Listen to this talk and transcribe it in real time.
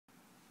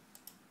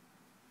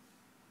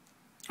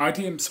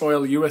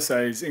itmsoil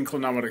USA's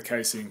inclinometer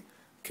casing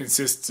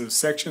consists of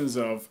sections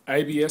of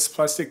ABS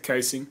plastic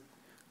casing,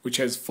 which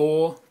has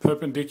 4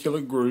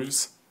 perpendicular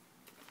grooves,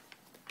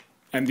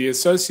 and the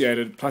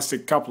associated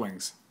plastic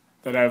couplings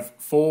that have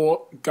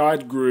 4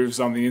 guide grooves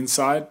on the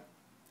inside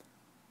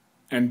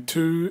and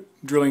 2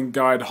 drilling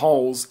guide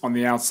holes on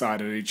the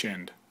outside at each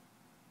end.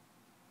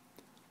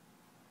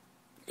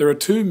 There are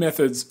 2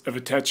 methods of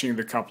attaching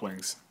the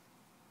couplings.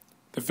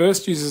 The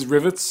first uses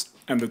rivets,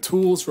 and the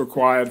tools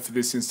required for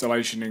this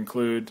installation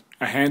include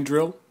a hand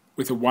drill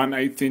with a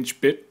 1/8 inch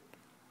bit,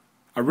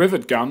 a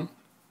rivet gun,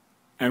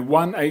 and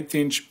 1/8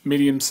 inch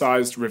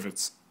medium-sized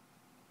rivets.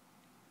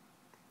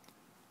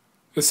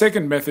 The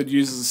second method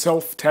uses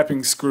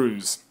self-tapping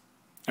screws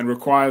and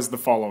requires the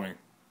following: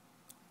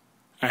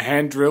 a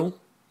hand drill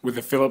with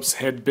a Phillips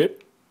head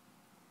bit,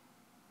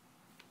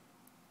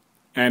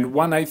 and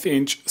 1/8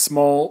 inch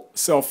small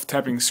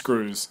self-tapping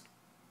screws.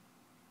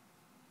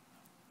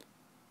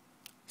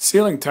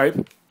 Sealing tape,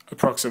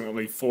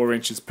 approximately 4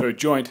 inches per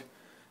joint,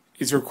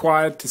 is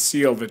required to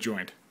seal the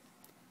joint.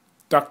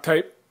 Duct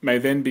tape may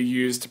then be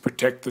used to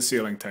protect the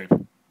sealing tape.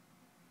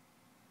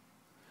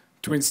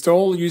 To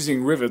install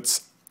using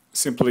rivets,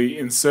 simply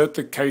insert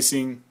the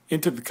casing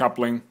into the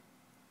coupling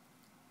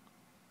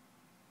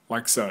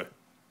like so.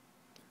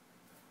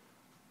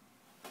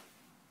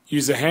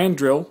 Use a hand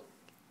drill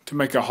to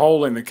make a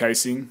hole in the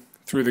casing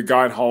through the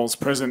guide holes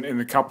present in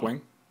the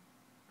coupling.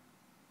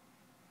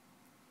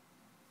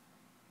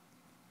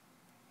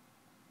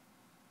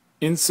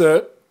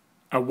 Insert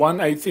a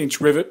 1/8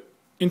 inch rivet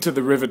into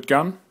the rivet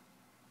gun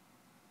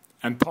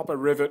and pop a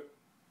rivet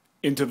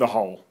into the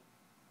hole.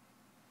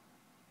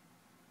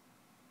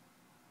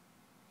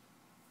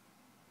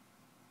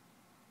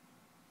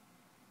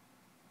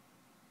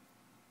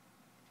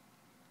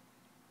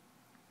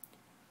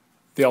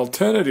 The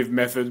alternative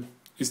method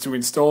is to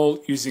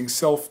install using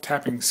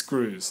self-tapping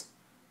screws.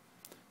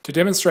 To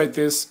demonstrate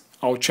this,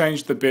 I'll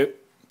change the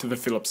bit to the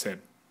Phillips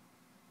head.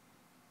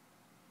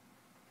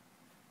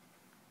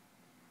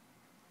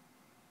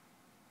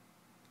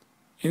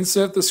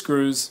 Insert the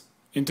screws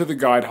into the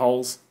guide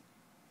holes,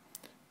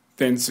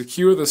 then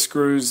secure the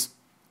screws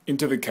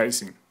into the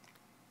casing.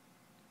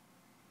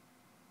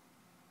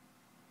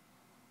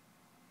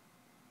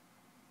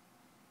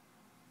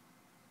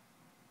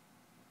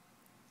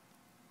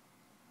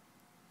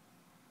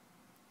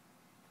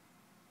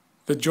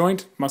 The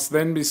joint must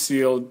then be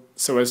sealed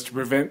so as to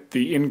prevent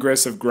the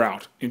ingress of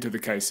grout into the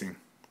casing.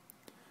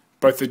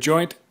 Both the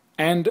joint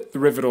and the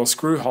rivet or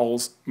screw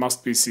holes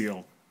must be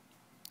sealed.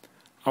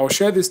 I will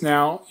show this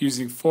now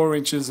using 4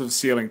 inches of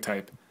sealing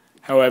tape.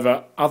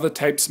 However, other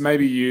tapes may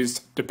be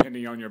used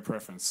depending on your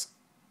preference.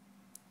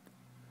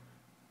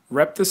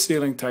 Wrap the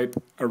sealing tape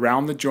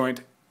around the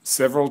joint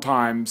several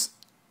times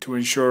to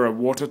ensure a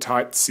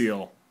watertight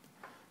seal.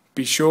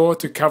 Be sure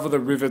to cover the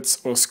rivets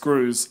or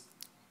screws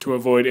to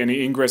avoid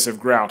any ingress of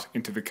grout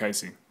into the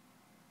casing.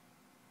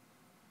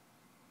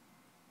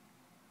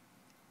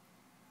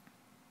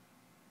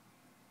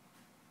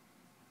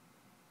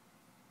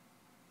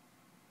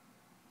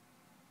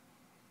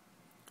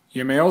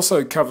 You may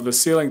also cover the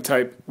sealing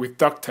tape with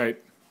duct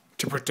tape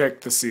to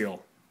protect the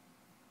seal.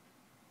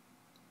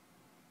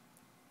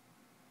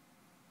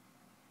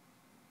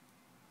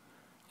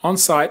 On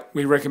site,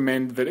 we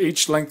recommend that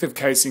each length of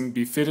casing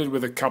be fitted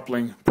with a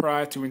coupling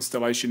prior to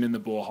installation in the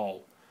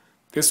borehole.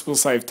 This will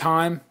save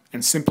time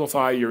and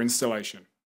simplify your installation.